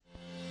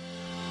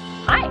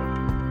Hi,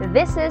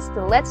 this is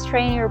the Let's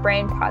Train Your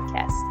Brain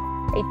podcast,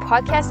 a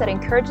podcast that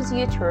encourages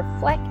you to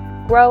reflect,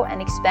 grow,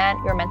 and expand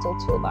your mental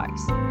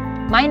toolbox.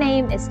 My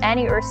name is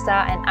Annie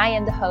Ursta, and I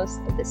am the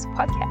host of this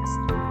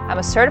podcast. I'm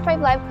a certified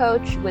life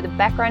coach with a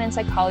background in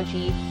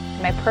psychology,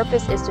 and my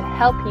purpose is to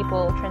help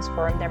people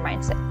transform their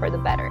mindset for the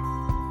better.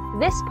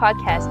 This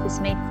podcast is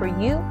made for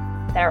you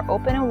that are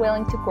open and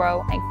willing to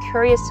grow and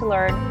curious to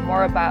learn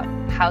more about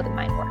how the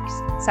mind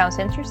works. Sounds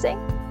interesting?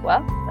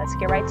 Well, let's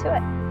get right to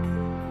it.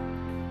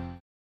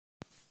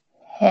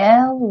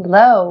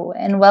 Hello,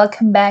 and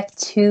welcome back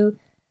to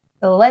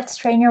the Let's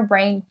Train Your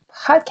Brain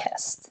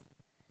podcast.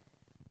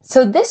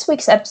 So this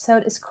week's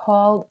episode is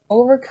called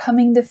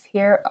Overcoming the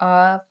Fear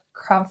of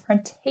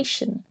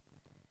Confrontation.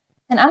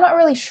 And I'm not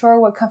really sure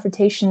what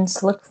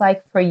confrontations look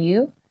like for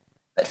you,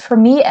 but for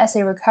me as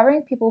a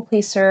recovering people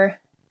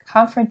pleaser,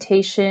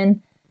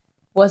 confrontation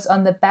was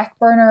on the back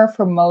burner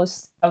for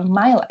most of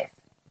my life.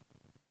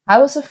 I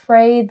was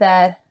afraid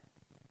that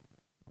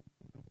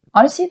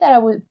I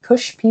would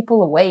push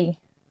people away,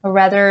 or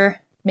rather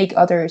make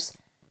others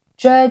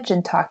judge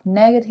and talk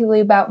negatively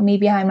about me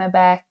behind my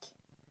back.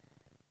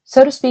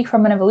 So to speak,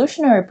 from an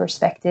evolutionary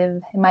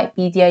perspective, it might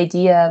be the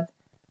idea of,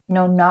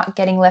 not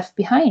getting left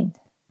behind.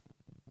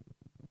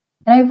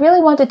 And I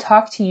really want to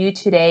talk to you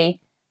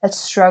today that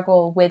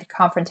struggle with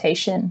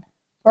confrontation.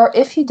 Or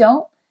if you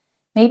don't,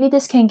 maybe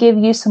this can give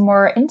you some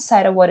more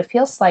insight of what it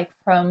feels like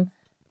from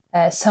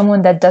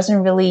someone that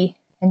doesn't really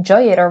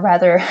enjoy it, or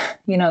rather,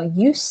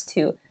 used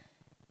to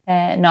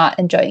not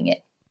enjoying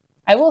it.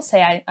 I will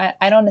say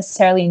I don't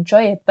necessarily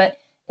enjoy it, but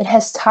it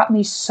has taught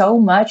me so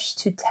much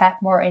to tap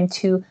more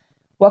into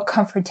what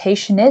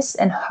confrontation is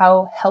and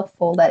how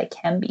helpful that it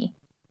can be.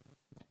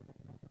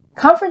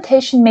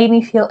 Confrontation made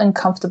me feel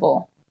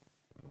uncomfortable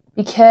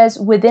because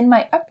within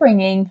my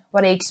upbringing,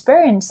 what I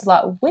experienced a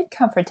lot with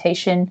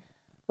confrontation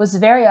was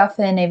very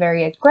often a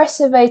very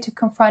aggressive way to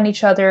confront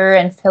each other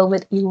and filled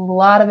with a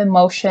lot of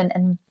emotion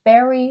and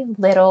very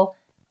little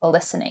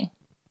listening.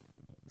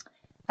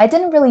 I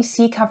didn't really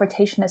see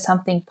confrontation as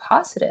something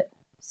positive,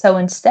 so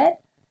instead,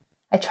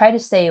 I tried to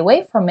stay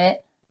away from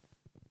it,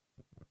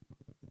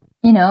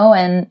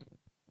 and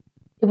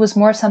it was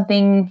more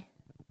something,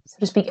 so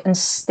to speak,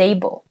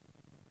 unstable.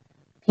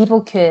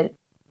 People could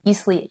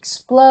easily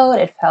explode,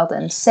 it felt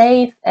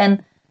unsafe,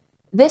 and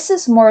this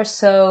is more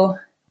so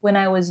when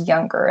I was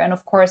younger. And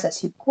of course,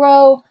 as you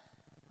grow,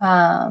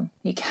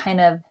 you kind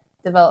of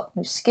develop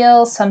new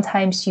skills.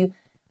 Sometimes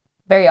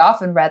very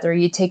often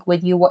you take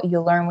with you what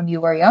you learned when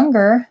you were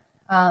younger.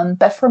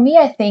 But for me,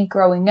 I think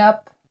growing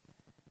up,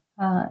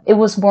 it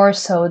was more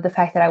so the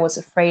fact that I was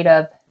afraid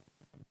of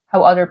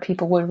how other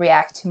people would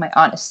react to my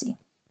honesty.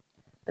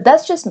 But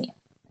that's just me.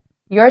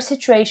 Your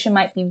situation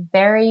might be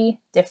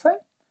very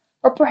different,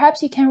 or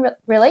perhaps you can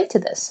relate to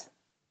this.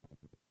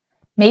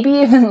 Maybe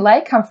you even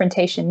like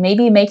confrontation.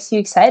 Maybe it makes you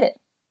excited.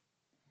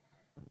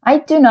 I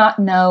do not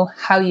know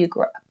how you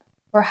grew up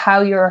or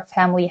how your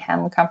family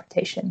handled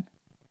confrontation.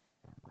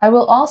 I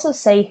will also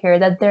say here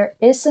that there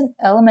is an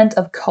element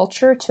of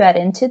culture to add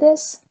into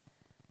this.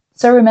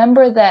 So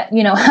remember that,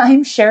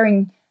 I'm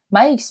sharing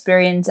my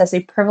experience as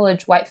a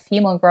privileged white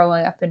female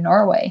growing up in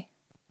Norway.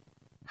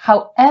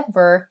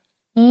 However,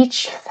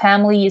 each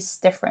family is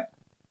different.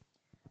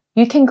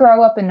 You can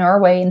grow up in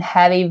Norway and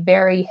have a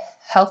very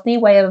healthy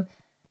way of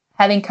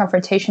having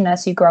confrontation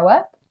as you grow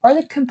up, or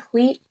the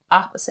complete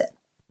opposite.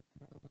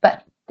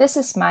 But this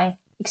is my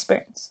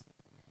experience.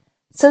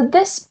 So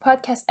this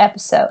podcast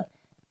episode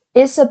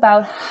is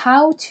about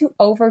how to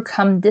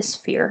overcome this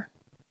fear.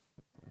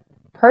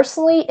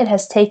 Personally, it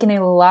has taken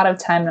a lot of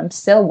time and I'm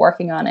still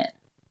working on it.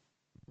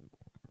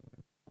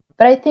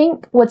 But I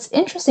think what's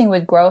interesting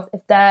with growth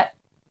is that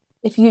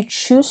if you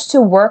choose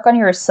to work on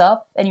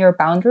yourself and your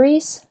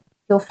boundaries,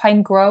 you'll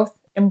find growth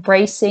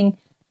embracing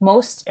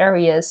most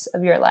areas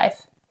of your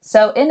life.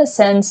 So in a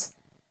sense,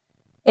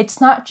 it's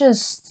not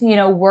just,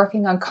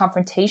 working on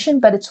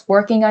confrontation, but it's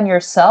working on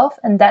yourself.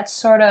 And that's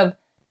sort of,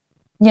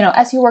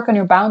 as you work on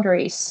your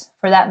boundaries,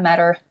 for that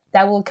matter,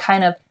 that will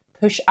kind of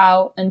push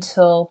out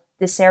until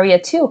this area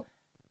too,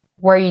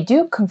 where you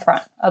do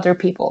confront other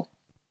people.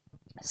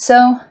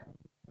 So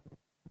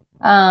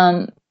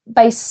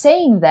by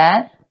saying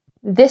that,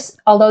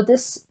 although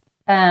this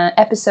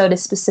episode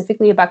is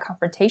specifically about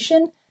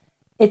confrontation,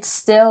 it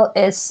still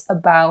is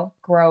about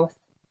growth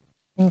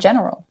in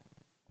general.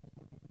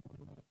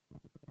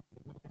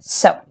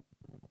 So,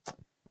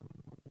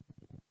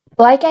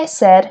 like I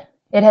said,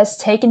 it has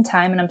taken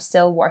time and I'm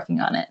still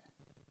working on it.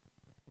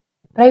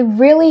 But I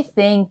really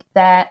think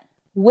that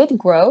with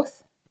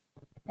growth,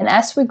 and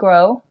as we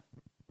grow,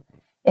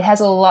 it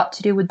has a lot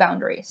to do with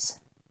boundaries.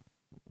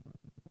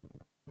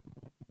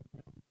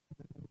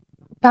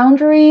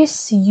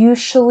 Boundaries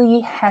usually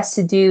has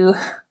to do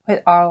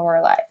with all of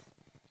our life.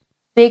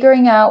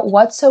 Figuring out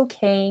what's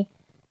okay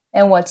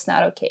and what's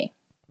not okay.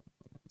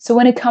 So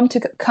when it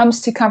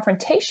comes to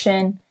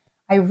confrontation,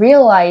 I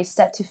realized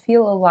that to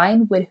feel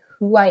aligned with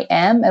who I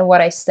am and what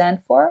I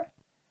stand for,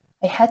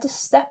 I had to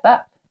step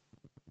up.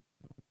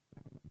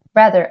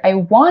 Rather, I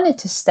wanted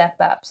to step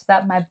up so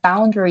that my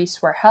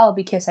boundaries were held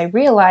because I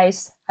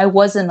realized I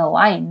wasn't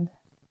aligned.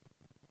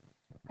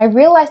 I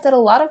realized that a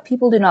lot of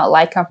people do not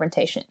like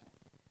confrontation.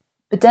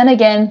 But then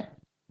again,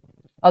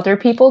 other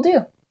people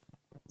do.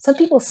 Some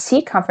people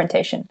seek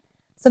confrontation.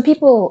 Some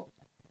people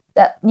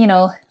that,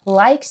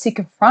 likes to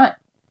confront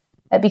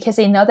because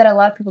they know that a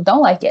lot of people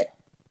don't like it.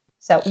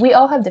 So we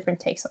all have different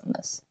takes on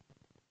this.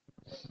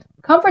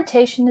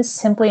 Confrontation is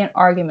simply an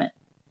argument,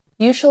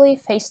 usually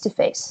face to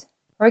face,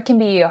 or it can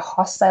be a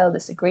hostile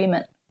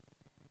disagreement.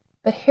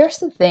 But here's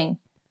the thing,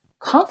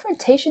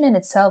 confrontation in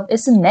itself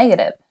isn't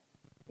negative.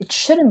 It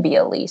shouldn't be,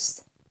 at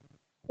least.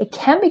 It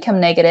can become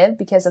negative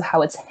because of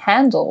how it's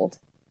handled,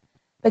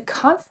 but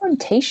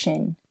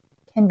confrontation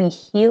can be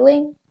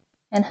healing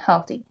and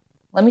healthy.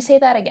 Let me say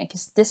that again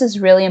because this is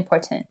really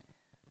important.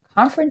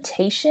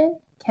 Confrontation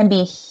can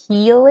be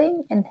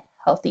healing and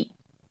healthy.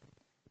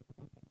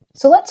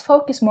 So let's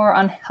focus more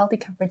on healthy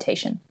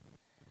confrontation.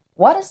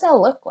 What does that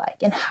look like,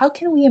 and how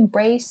can we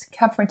embrace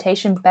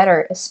confrontation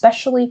better,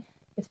 especially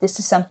if this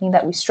is something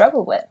that we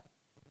struggle with?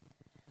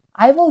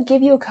 I will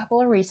give you a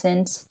couple of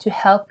reasons to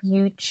help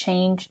you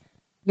change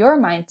your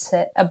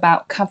mindset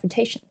about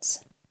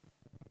confrontations.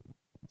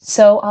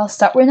 So I'll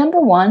start with number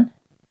one.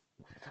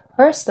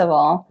 First of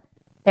all,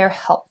 they're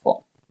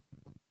helpful.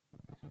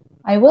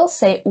 I will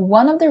say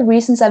one of the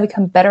reasons I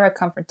become better at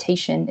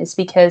confrontation is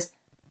because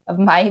of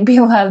my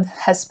beloved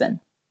husband.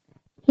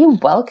 He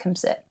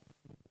welcomes it.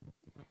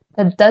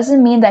 That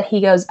doesn't mean that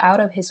he goes out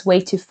of his way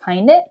to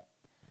find it,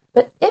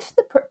 but if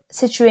the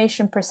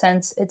situation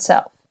presents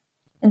itself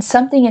and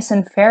something is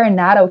unfair and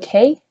not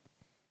okay,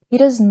 he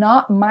does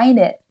not mind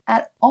it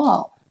at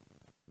all.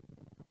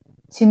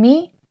 To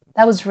me,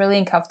 that was really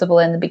uncomfortable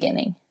in the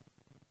beginning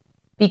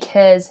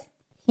because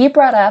he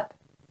brought up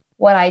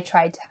what I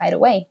tried to hide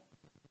away.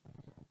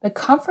 But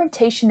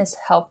confrontation is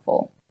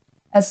helpful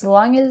as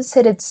long as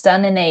it's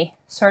done in a,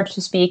 so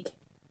to speak,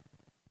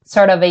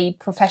 sort of a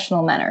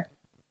professional manner.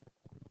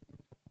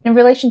 In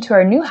relation to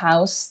our new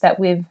house that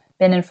we've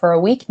been in for a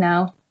week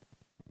now,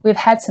 we've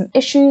had some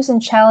issues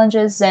and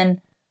challenges, and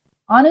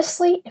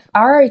honestly,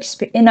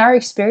 in our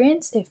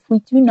experience, if we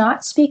do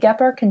not speak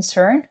up our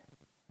concern,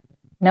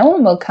 no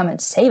one will come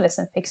and save us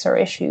and fix our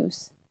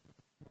issues.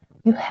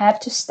 You have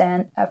to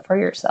stand up for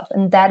yourself,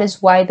 and that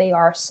is why they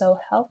are so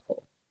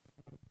helpful.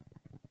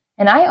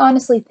 And I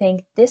honestly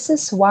think this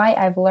is why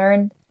I've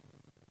learned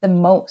the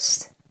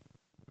most,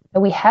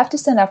 that we have to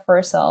stand up for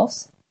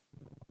ourselves,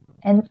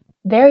 and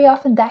very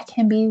often that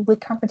can be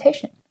with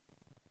confrontation.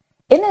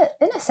 In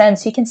a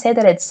sense, you can say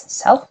that it's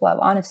self-love,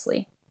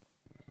 honestly.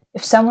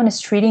 If someone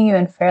is treating you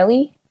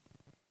unfairly,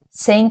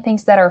 saying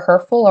things that are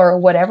hurtful or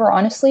whatever,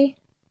 honestly,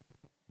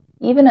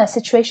 even a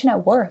situation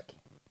at work.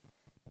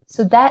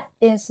 So that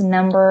is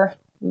number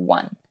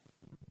one.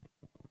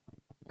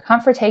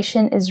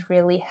 Confrontation is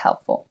really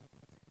helpful.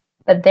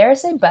 But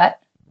there's a but,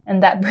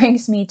 and that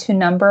brings me to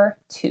number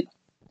two.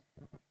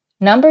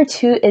 Number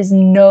two is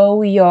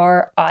know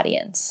your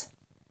audience.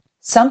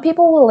 Some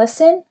people will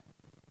listen,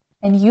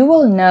 and you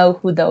will know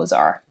who those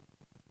are.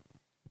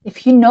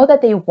 If you know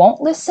that they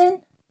won't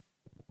listen,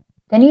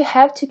 then you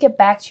have to get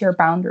back to your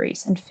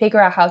boundaries and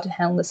figure out how to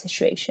handle the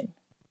situation.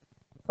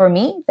 For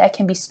me, that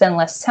can be spend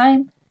less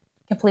time,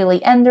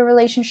 completely end the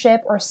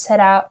relationship, or set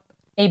out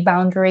a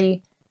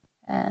boundary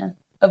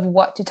of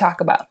what to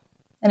talk about.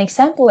 An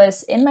example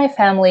is, in my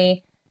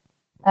family,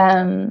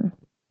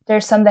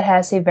 there's some that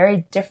has a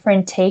very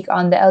different take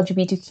on the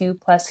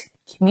LGBTQ plus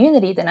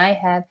community than I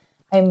have.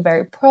 I'm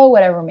very pro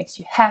whatever makes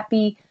you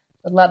happy,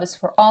 but love is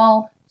for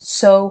all.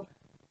 So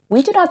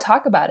we do not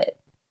talk about it.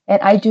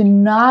 And I do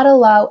not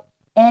allow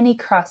any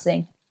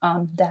crossing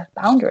on that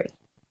boundary.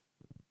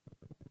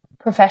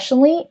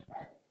 Professionally,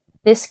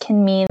 this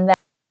can mean that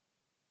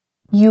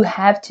you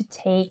have to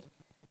take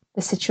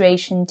the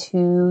situation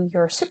to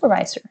your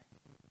supervisor.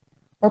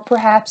 Or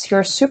perhaps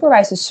your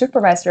supervisor's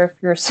supervisor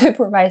if your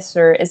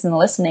supervisor isn't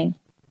listening.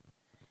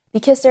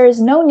 Because there is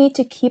no need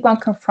to keep on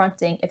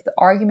confronting if the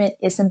argument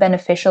isn't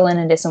beneficial and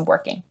it isn't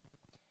working.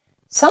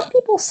 Some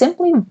people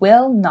simply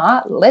will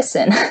not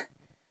listen.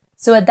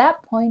 So at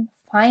that point,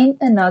 find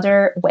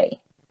another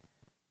way.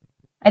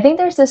 I think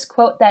there's this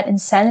quote that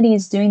insanity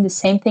is doing the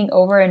same thing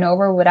over and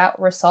over without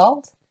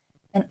result.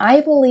 And I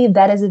believe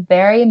that is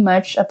very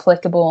much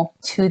applicable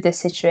to this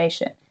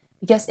situation.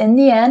 Because in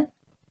the end,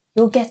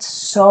 you'll get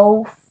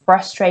so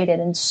frustrated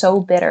and so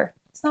bitter.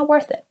 It's not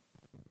worth it.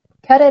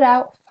 Cut it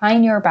out.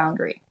 Find your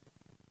boundary.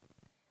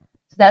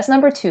 So that's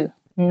number two.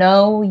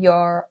 Know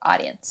your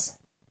audience.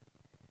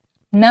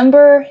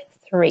 Number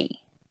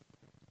three.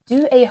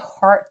 Do a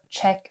heart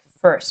check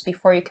first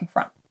before you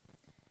confront.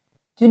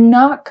 Do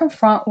not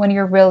confront when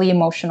you're really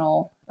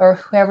emotional or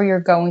whoever you're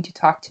going to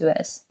talk to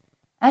is.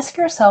 Ask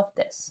yourself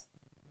this.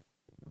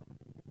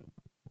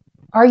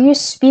 Are you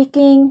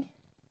speaking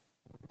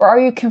or are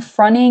you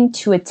confronting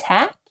to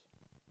attack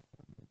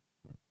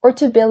or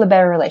to build a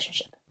better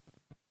relationship?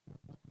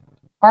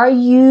 Are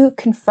you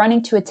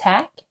confronting to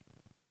attack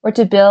or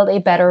to build a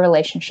better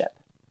relationship?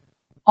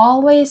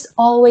 Always,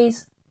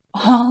 always,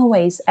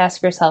 always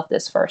ask yourself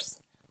this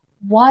first.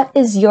 What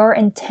is your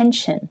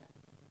intention?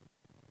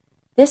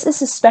 This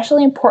is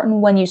especially important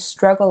when you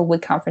struggle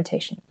with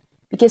confrontation,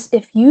 because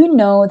if you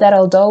know that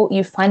although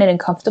you find it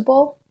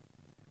uncomfortable,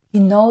 you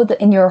know that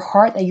in your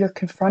heart that you're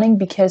confronting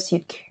because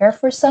you care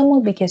for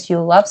someone, because you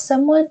love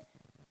someone,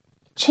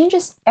 it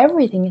changes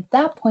everything. At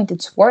that point,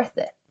 it's worth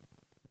it.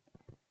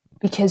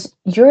 Because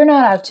you're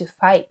not out to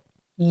fight,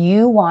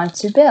 you want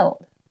to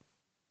build.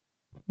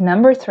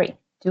 Number 3,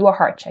 do a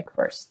heart check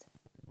first.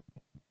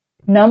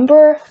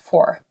 Number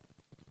 4,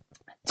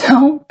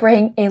 don't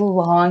bring a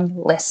long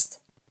list.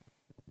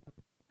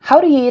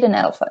 How do you eat an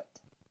elephant?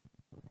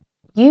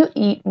 You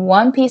eat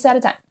one piece at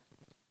a time.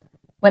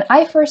 When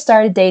I first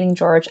started dating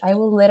George, I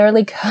will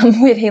literally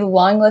come with a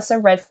long list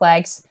of red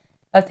flags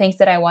of things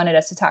that I wanted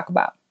us to talk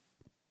about.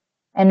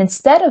 And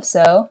instead of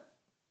so,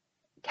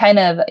 kind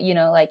of,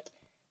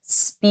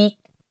 speak,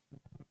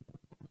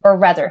 or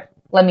rather,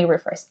 let me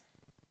rephrase.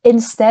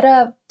 Instead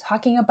of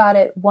talking about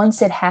it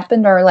once it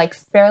happened or like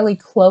fairly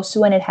close to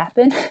when it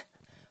happened,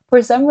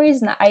 for some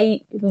reason,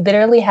 I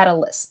literally had a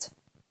list.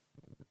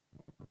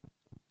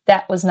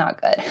 That was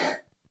not good.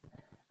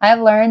 I've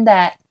learned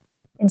that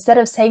instead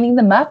of saving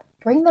them up,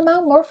 bring them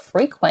out more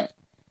frequent.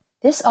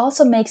 This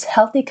also makes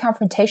healthy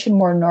confrontation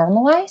more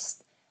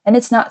normalized, and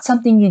it's not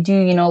something you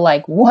do,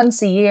 like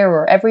once a year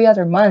or every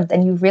other month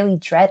and you really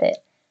dread it.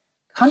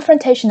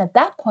 Confrontation at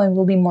that point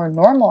will be more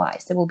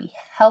normalized. It will be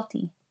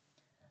healthy.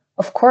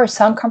 Of course,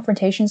 some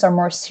confrontations are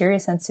more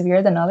serious and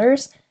severe than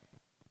others,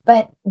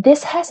 but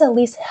this has at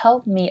least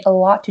helped me a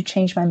lot to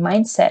change my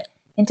mindset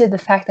into the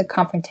fact that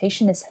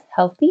confrontation is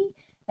healthy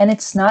and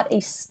it's not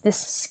this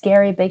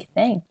scary big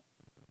thing.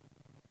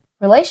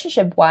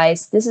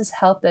 Relationship-wise, this has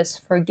helped us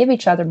forgive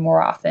each other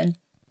more often,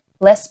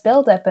 less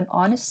build-up, and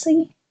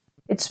honestly,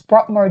 it's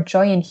brought more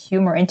joy and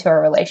humor into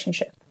our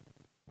relationship.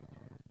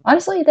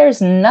 Honestly,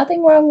 there's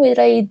nothing wrong with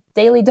a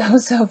daily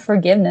dose of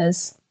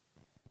forgiveness.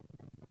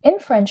 In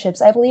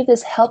friendships, I believe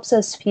this helps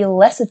us feel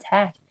less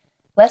attacked,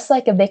 less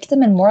like a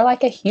victim and more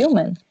like a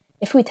human.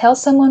 If we tell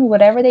someone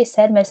whatever they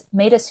said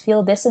made us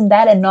feel this and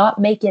that and not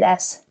make it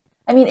as,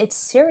 it's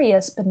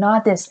serious, but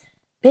not this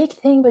big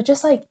thing, but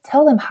just like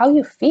tell them how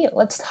you feel.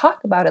 Let's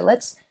talk about it.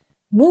 Let's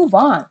move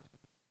on.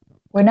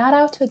 We're not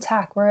out to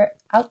attack. We're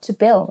out to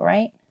build,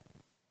 right?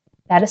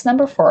 That is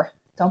number 4.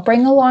 Don't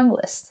bring a long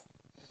list.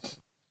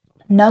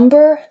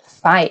 Number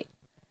 5.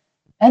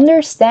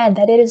 Understand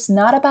that it is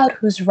not about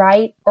who's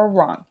right or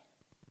wrong.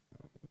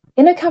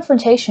 In a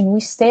confrontation,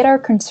 we state our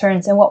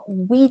concerns and what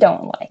we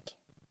don't like.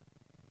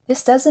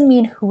 This doesn't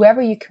mean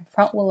whoever you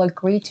confront will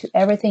agree to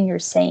everything you're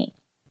saying.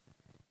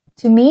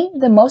 To me,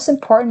 the most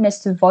important is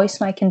to voice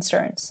my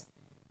concerns.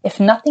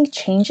 If nothing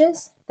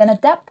changes, then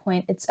at that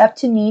point, it's up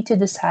to me to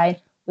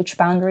decide which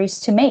boundaries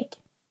to make.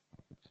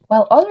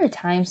 While other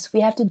times, we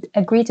have to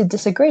agree to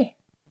disagree.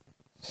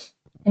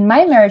 In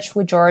my marriage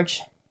with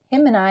George,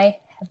 him and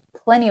I have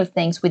plenty of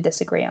things we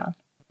disagree on.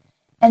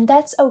 And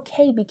that's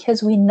okay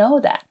because we know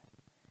that.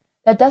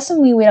 That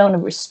doesn't mean we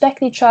don't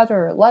respect each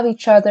other or love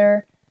each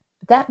other,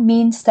 but that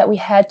means that we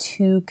had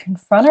to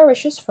confront our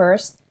issues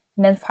first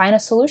and then find a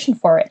solution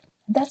for it.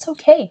 And that's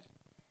okay.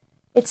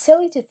 It's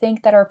silly to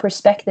think that our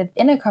perspective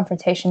in a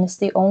confrontation is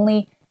the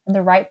only and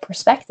the right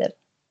perspective.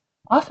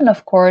 Often,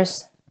 of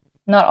course,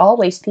 not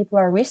always, people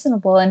are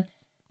reasonable and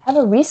have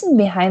a reason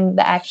behind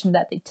the action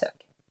that they took.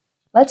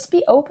 Let's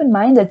be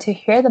open-minded to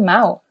hear them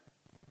out.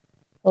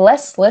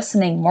 Less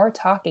listening, more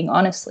talking,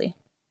 honestly.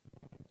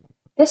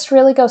 This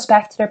really goes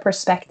back to the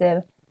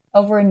perspective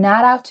of we're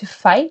not out to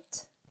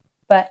fight,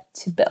 but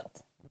to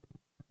build.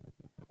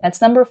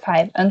 That's number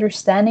 5,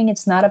 understanding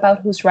it's not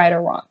about who's right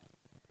or wrong.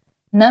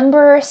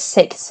 Number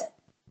 6,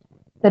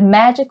 the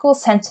magical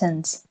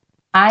sentence,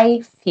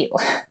 I feel.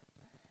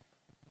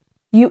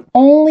 You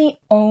only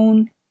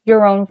own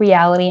your own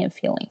reality and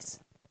feelings.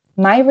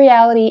 My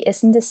reality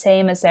isn't the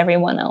same as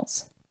everyone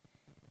else.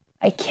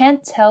 I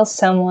can't tell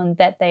someone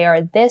that they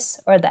are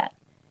this or that,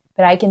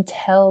 but I can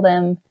tell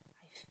them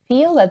I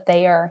feel that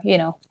they are,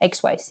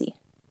 XYZ.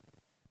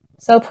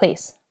 So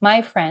please,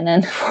 my friend,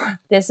 and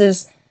this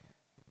is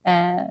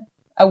a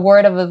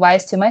word of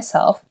advice to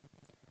myself,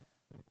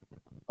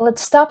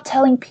 let's stop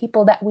telling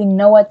people that we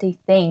know what they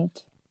think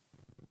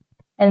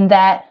and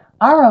that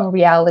our own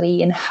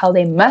reality and how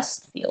they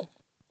must feel.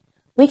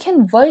 We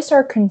can voice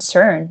our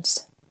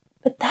concerns,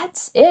 but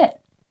that's it.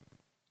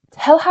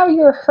 Tell how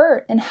you're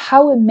hurt and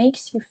how it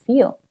makes you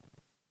feel.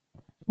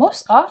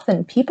 Most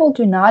often, people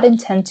do not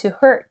intend to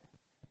hurt,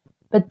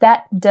 but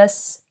that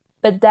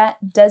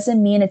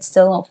doesn't mean it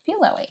still don't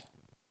feel that way.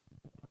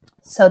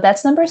 So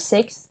that's number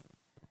 6,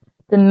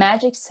 the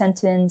magic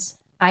sentence,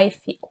 I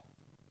feel.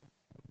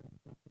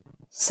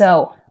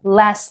 So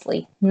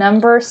lastly,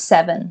 number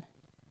 7,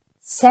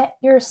 set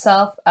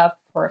yourself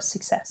up for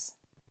success.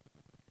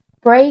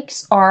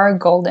 Breaks are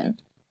golden.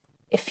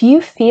 If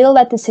you feel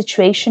that the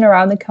situation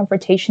around the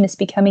confrontation is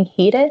becoming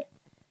heated,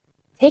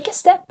 take a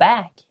step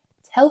back.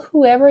 Tell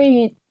whoever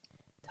you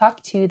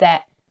talk to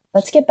that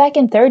let's get back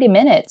in 30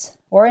 minutes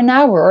or an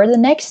hour or the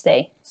next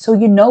day so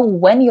you know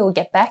when you'll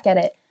get back at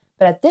it.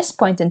 But at this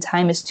point in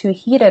time, it's too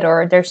heated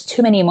or there's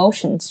too many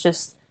emotions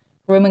just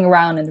roaming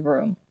around in the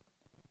room.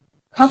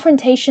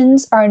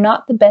 Confrontations are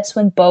not the best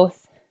when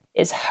both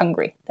is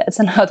hungry. That's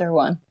another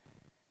one.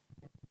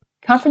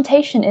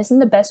 Confrontation isn't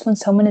the best when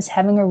someone is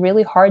having a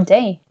really hard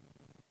day.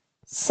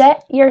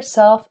 Set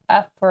yourself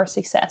up for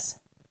success.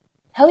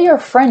 Tell your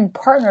friend,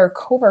 partner,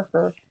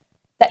 coworker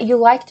that you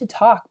like to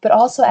talk, but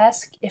also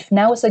ask if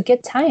now is a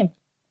good time.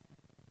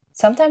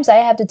 Sometimes I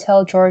have to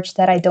tell George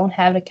that I don't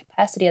have the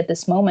capacity at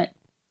this moment.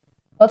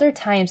 Other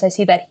times I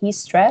see that he's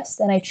stressed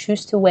and I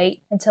choose to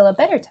wait until a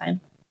better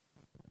time.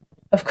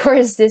 Of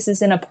course, this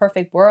is in a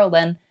perfect world,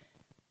 and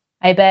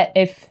I bet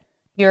if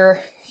you're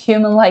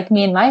human like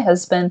me and my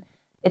husband,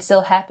 it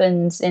still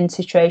happens in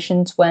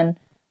situations when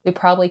we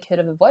probably could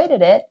have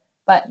avoided it.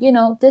 But,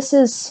 this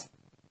is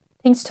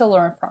things to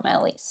learn from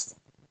at least.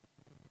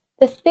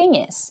 The thing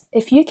is,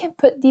 if you can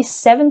put these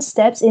 7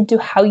 steps into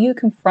how you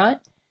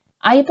confront,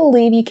 I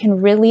believe you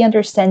can really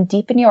understand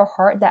deep in your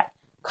heart that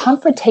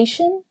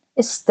confrontation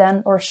is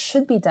done or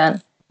should be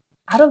done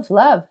out of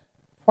love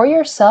for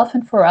yourself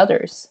and for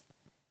others.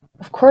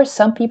 Of course,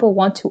 some people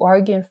want to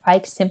argue and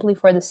fight simply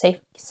for the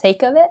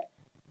sake of it,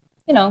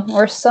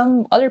 or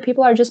some other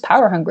people are just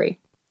power hungry.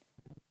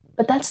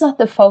 But that's not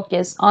the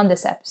focus on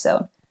this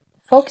episode.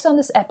 The focus on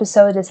this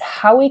episode is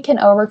how we can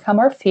overcome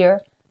our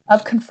fear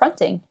of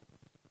confronting.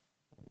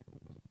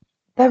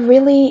 But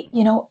really,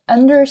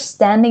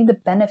 understanding the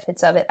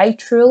benefits of it. I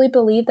truly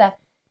believe that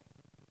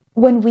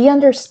when we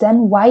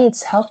understand why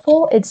it's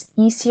helpful, it's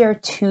easier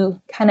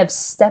to kind of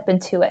step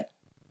into it.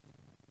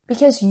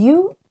 Because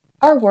you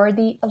are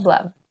worthy of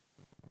love,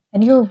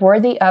 and you're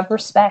worthy of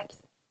respect.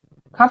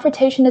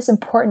 Confrontation is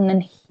important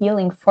and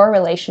healing for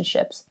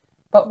relationships,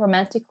 both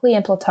romantically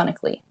and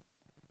platonically.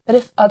 But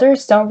if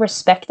others don't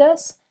respect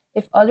us,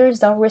 if others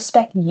don't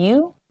respect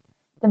you,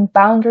 then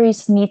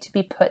boundaries need to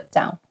be put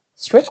down.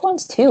 Strict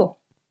ones too,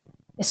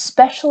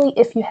 especially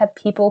if you have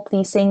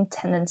people-pleasing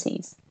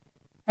tendencies,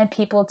 and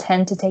people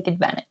tend to take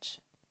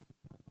advantage.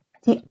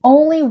 The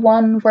only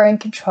one we're in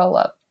control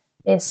of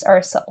is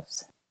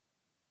ourselves.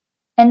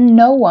 And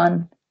no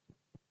one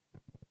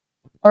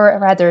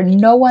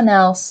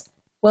else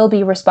will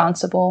be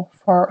responsible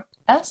for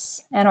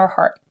us and our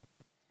heart.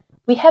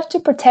 We have to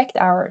protect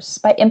ours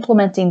by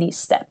implementing these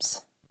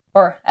steps,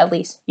 or at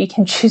least you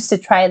can choose to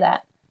try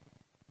that.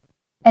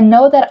 And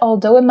know that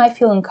although it might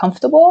feel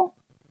uncomfortable,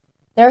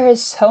 there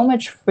is so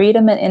much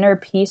freedom and inner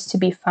peace to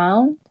be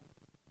found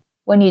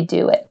when you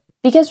do it.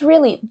 Because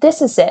really,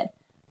 this is it.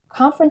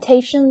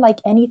 Confrontation, like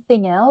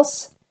anything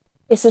else,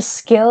 is a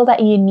skill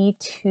that you need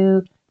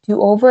to do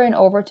over and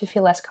over to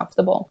feel less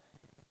comfortable.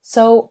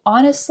 So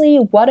honestly,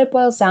 what it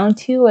boils down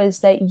to is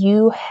that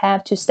you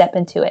have to step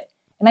into it.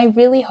 And I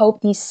really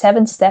hope these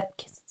 7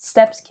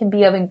 steps can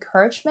be of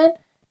encouragement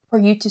for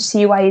you to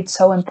see why it's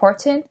so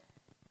important,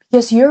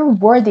 because you're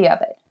worthy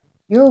of it.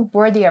 You're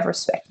worthy of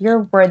respect.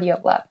 You're worthy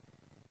of love.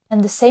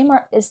 And the same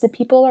is the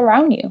people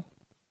around you.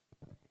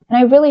 And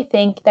I really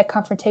think that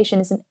confrontation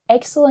is an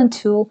excellent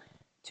tool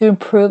to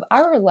improve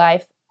our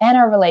life and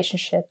our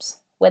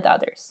relationships with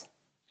others.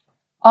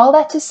 All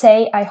that to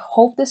say, I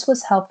hope this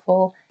was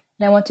helpful.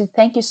 And I want to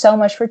thank you so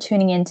much for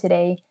tuning in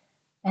today.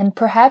 And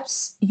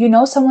perhaps you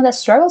know someone that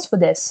struggles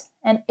with this.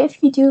 And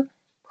if you do,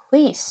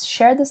 please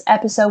share this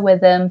episode with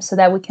them so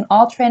that we can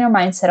all train our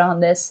mindset on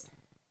this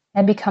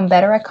and become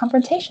better at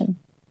confrontation.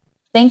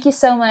 Thank you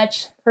so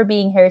much for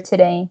being here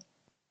today,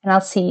 and I'll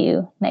see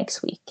you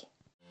next week.